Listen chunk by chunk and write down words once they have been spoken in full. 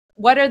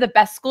what are the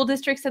best school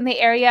districts in the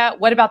area,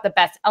 what about the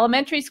best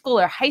elementary school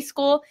or high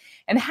school,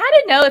 and how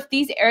to know if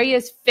these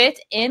areas fit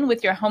in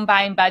with your home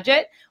buying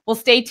budget. Well,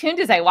 stay tuned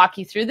as I walk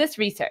you through this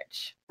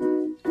research.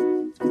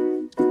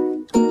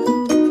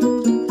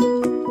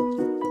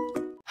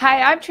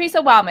 Hi, I'm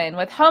Teresa Wellman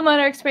with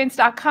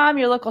HomeownerExperience.com,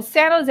 your local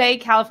San Jose,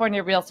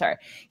 California realtor.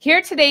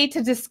 Here today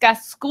to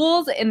discuss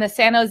schools in the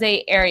San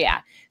Jose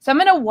area. So I'm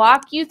going to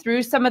walk you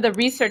through some of the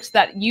research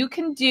that you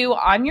can do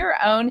on your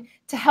own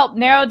to help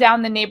narrow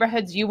down the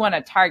neighborhoods you want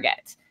to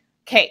target.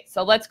 Okay,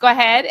 so let's go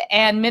ahead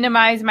and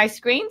minimize my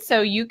screen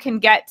so you can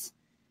get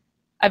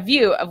a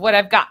view of what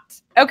I've got.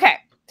 Okay,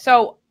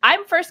 so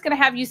I'm first going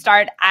to have you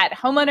start at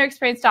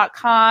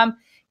HomeownerExperience.com,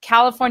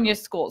 California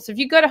schools. So if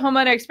you go to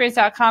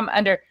HomeownerExperience.com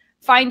under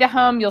Find a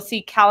Home, you'll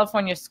see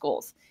California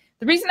schools.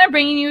 The reason I'm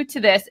bringing you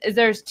to this is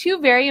there's two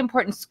very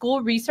important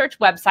school research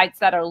websites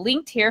that are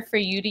linked here for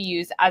you to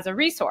use as a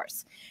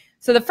resource.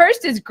 So the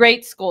first is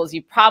Great Schools.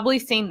 You've probably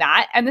seen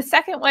that. And the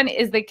second one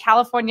is the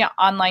California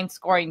Online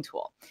Scoring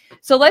Tool.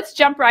 So let's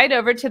jump right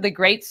over to the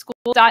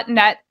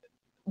greatschool.net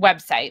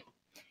website.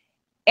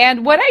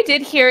 And what I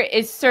did here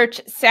is search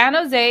San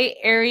Jose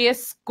area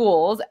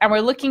schools, and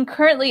we're looking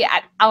currently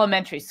at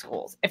elementary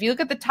schools. If you look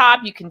at the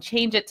top, you can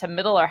change it to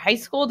middle or high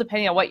school,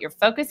 depending on what your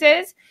focus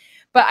is.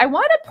 But I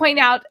want to point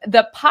out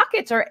the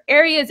pockets or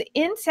areas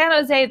in San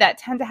Jose that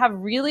tend to have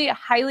really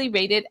highly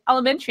rated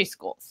elementary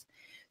schools.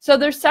 So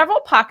there's several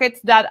pockets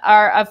that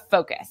are of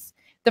focus.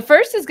 The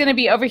first is going to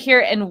be over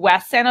here in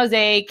West San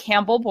Jose,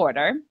 Campbell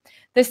border.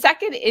 The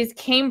second is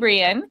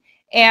Cambrian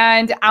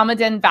and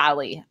Almaden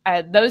Valley.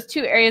 Those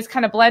two areas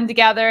kind of blend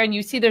together, and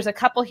you see there's a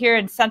couple here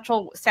in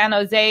central San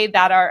Jose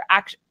that are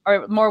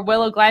or more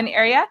Willow Glen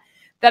area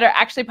that are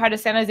actually part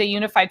of San Jose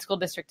Unified School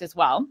District as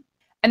well.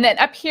 And then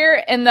up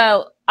here in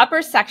the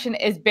upper section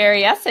is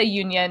Berryessa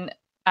Union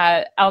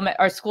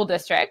School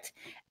District.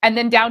 And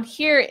then down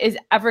here is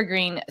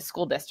Evergreen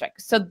School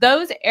District. So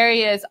those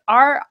areas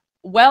are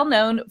well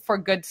known for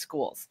good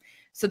schools.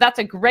 So that's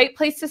a great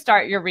place to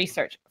start your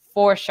research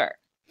for sure.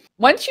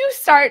 Once you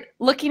start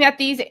looking at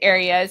these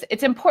areas,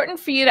 it's important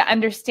for you to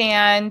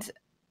understand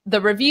the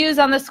reviews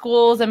on the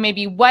schools and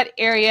maybe what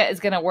area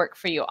is going to work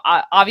for you.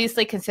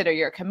 Obviously, consider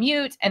your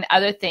commute and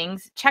other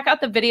things. Check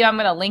out the video I'm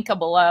going to link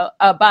above,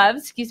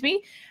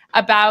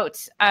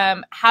 about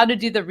how to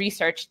do the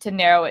research to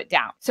narrow it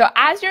down. So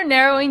as you're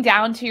narrowing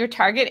down to your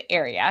target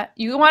area,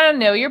 you want to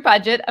know your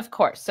budget, of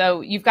course. So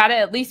you've got to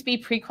at least be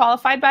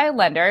pre-qualified by a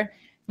lender.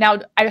 Now,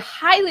 I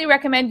highly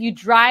recommend you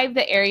drive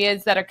the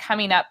areas that are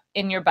coming up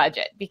in your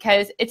budget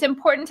because it's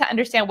important to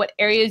understand what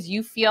areas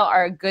you feel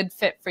are a good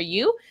fit for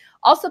you.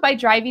 Also, by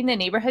driving the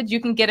neighborhoods,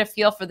 you can get a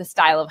feel for the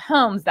style of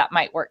homes that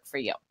might work for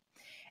you.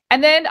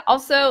 And then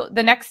also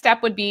the next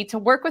step would be to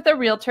work with a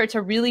realtor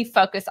to really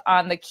focus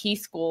on the key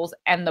schools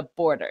and the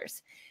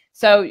borders.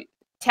 So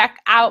check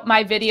out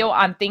my video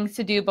on things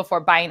to do before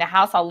buying a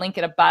house. I'll link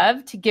it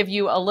above to give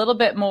you a little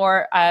bit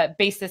more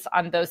basis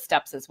on those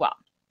steps as well.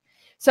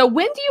 So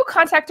when do you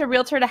contact a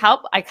realtor to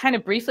help? I kind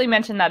of briefly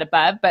mentioned that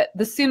above, but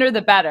the sooner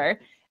the better,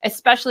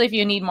 especially if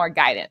you need more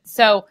guidance.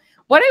 So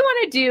what I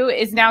want to do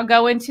is now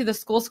go into the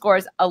school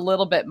scores a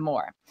little bit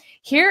more.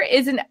 Here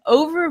is an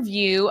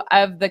overview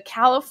of the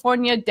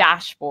California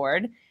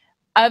dashboard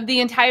of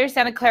the entire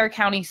Santa Clara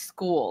County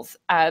schools.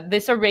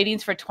 These are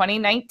ratings for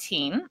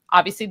 2019.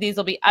 Obviously, these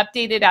will be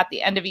updated at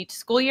the end of each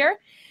school year,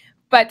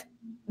 but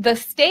the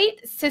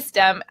state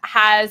system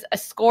has a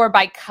score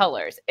by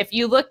colors. If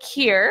you look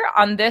here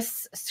on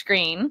this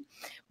screen,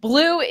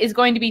 blue is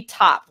going to be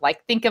top.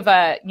 Like think of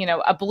a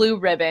blue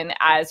ribbon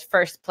as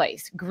first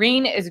place.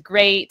 Green is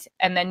great,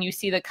 and then you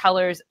see the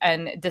colors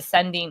in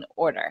descending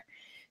order.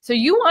 So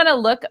you want to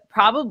look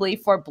probably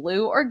for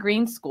blue or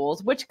green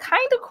schools, which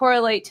kind of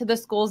correlate to the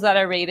schools that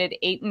are rated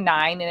 8 and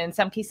 9, and in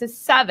some cases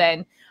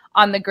 7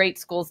 on the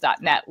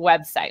greatschools.net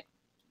website.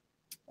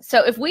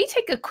 So if we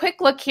take a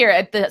quick look here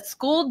at the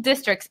school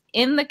districts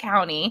in the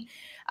county,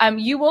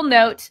 you will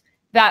note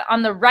that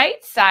on the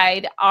right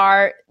side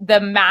are the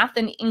math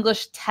and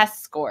English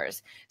test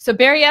scores. So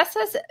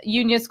Berryessa's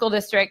Union School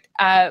District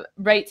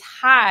rates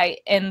high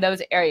in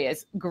those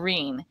areas,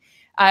 green.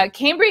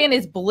 Cambrian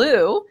is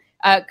blue.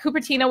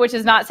 Cupertino, which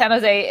is not San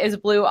Jose, is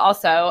blue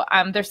also.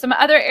 There's some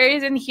other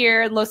areas in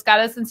here. Los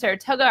Gatos and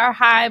Saratoga are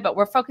high, but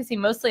we're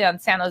focusing mostly on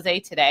San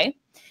Jose today.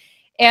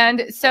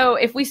 And so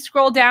if we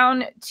scroll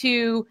down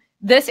to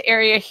this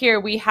area here,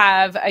 we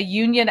have a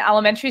Union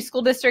Elementary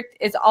School District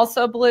is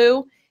also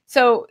blue.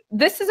 So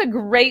this is a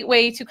great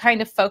way to kind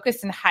of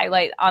focus and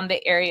highlight on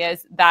the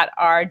areas that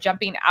are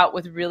jumping out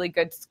with really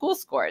good school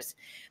scores.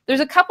 There's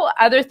a couple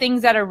other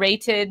things that are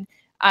rated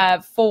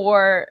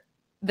for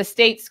the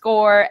state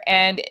score,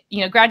 and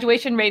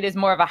graduation rate is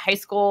more of a high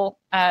school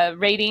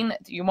rating.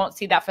 You won't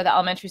see that for the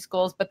elementary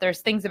schools, but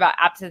there's things about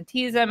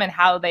absenteeism and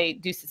how they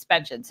do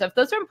suspension. So if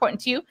those are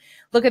important to you,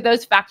 look at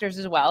those factors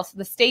as well. So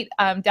the state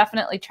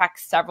definitely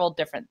tracks several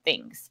different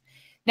things.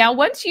 Now,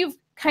 once you've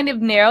kind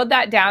of narrowed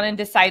that down and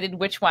decided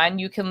which one,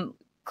 you can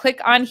click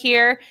on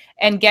here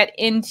and get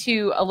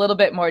into a little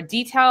bit more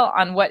detail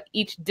on what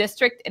each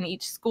district and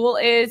each school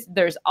is.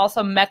 There's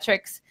also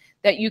metrics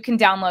that you can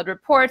download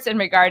reports in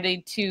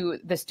regarding to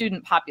the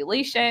student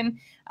population.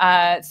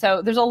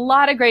 So there's a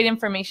lot of great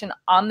information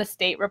on the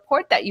state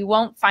report that you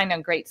won't find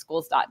on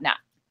greatschools.net.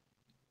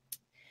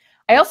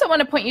 I also want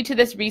to point you to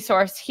this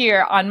resource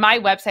here on my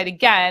website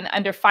again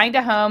under Find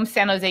a Home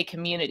San Jose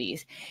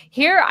Communities.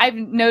 Here I've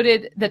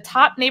noted the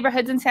top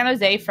neighborhoods in San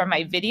Jose from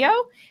my video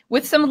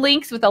with some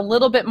links with a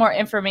little bit more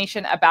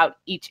information about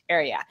each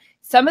area.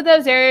 Some of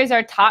those areas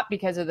are top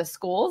because of the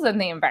schools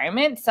and the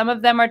environment. Some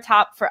of them are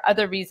top for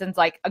other reasons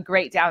like a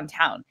great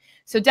downtown.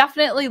 So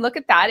definitely look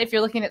at that. If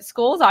you're looking at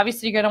schools,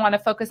 obviously you're going to want to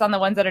focus on the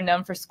ones that are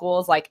known for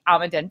schools like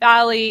Almaden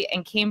Valley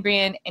and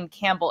Cambrian and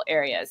Campbell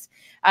areas.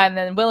 And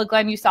then Willow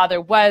Glen, you saw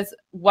there was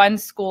one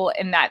school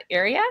in that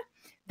area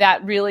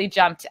that really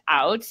jumped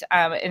out,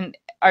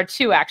 or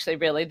two actually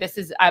really. This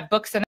is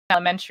Buxton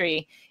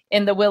Elementary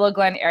in the Willow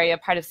Glen area,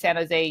 part of San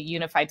Jose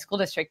Unified School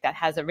District, that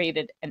has a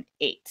rated an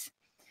 8.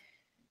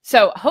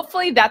 So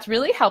hopefully that's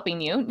really helping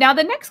you. Now,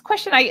 the next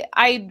question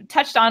I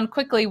touched on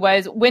quickly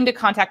was when to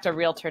contact a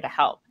realtor to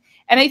help.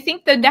 And I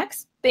think the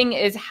next thing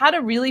is how to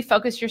really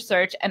focus your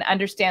search and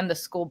understand the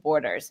school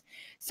borders.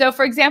 So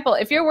for example,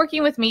 if you're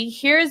working with me,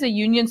 here's a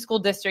Union School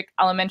District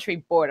elementary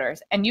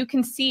borders, and you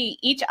can see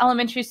each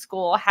elementary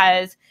school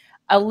has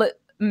a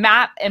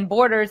map and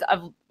borders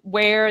of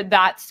where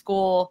that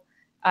school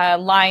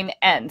line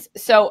ends.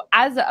 So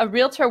as a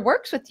realtor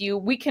works with you,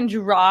 we can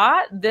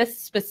draw this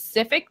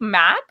specific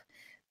map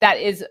that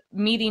is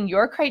meeting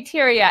your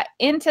criteria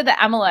into the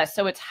MLS,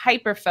 so it's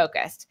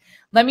hyper-focused.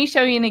 Let me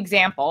show you an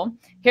example.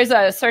 Here's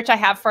a search I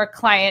have for a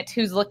client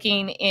who's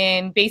looking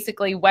in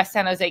basically West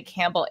San Jose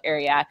Campbell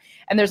area.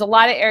 And there's a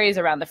lot of areas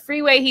around the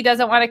freeway he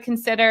doesn't want to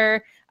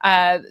consider.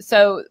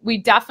 So we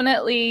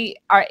definitely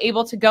are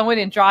able to go in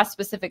and draw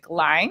specific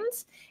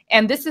lines.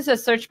 And this is a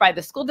search by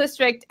the school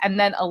district and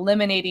then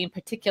eliminating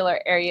particular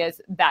areas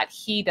that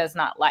he does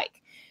not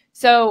like.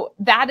 So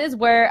that is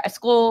where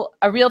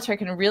a realtor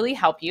can really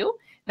help you,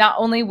 not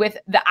only with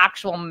the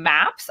actual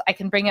maps. I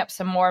can bring up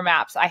some more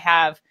maps I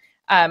have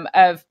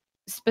of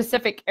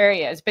specific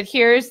areas. But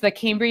here's the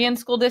Cambrian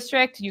School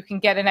District. You can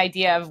get an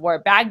idea of where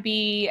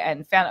Bagby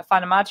and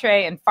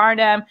Fonamatre and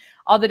Farnham,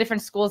 all the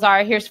different schools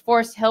are. Here's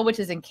Forest Hill, which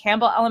is in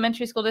Campbell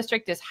Elementary School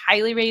District, is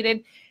highly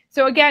rated.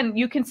 So again,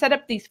 you can set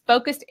up these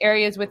focused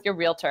areas with your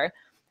realtor.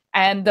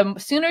 And the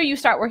sooner you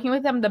start working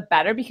with them, the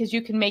better, because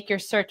you can make your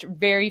search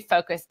very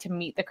focused to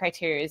meet the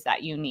criteria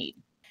that you need.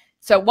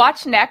 So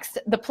watch next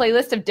the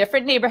playlist of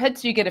different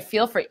neighborhoods so you get a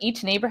feel for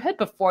each neighborhood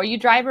before you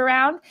drive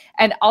around.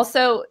 And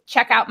also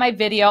check out my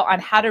video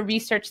on how to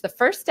research the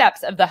first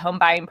steps of the home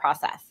buying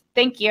process.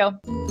 Thank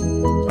you.